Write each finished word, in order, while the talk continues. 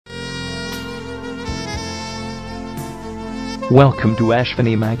Welcome to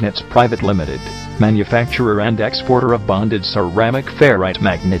Ashvini Magnets Private Limited, manufacturer and exporter of bonded ceramic ferrite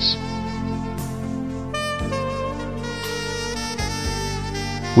magnets.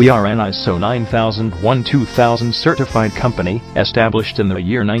 We are an ISO 9001-2000 certified company, established in the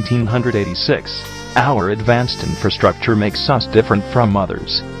year 1986. Our advanced infrastructure makes us different from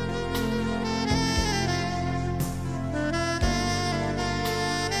others.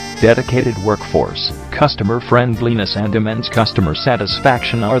 Dedicated workforce, customer friendliness and immense customer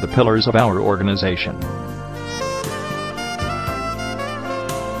satisfaction are the pillars of our organization.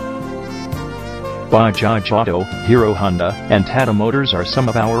 Bajaj Auto, Hero Honda, and Tata Motors are some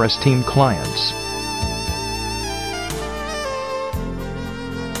of our esteemed clients.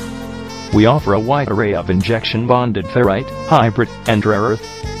 We offer a wide array of injection bonded ferrite, hybrid, and rare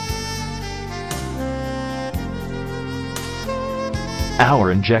earth.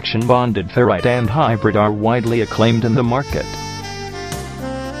 Our injection bonded ferrite and hybrid are widely acclaimed in the market.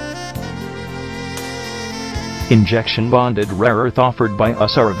 Injection bonded rare earth offered by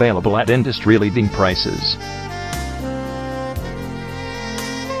us are available at industry-leading prices.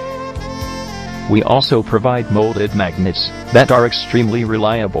 We also provide molded magnets that are extremely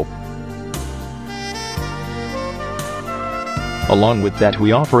reliable. Along with that,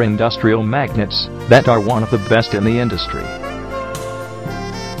 we offer industrial magnets that are one of the best in the industry.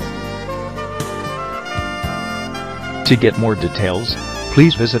 To get more details,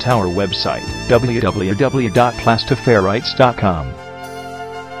 please visit our website www.plastiferrites.com.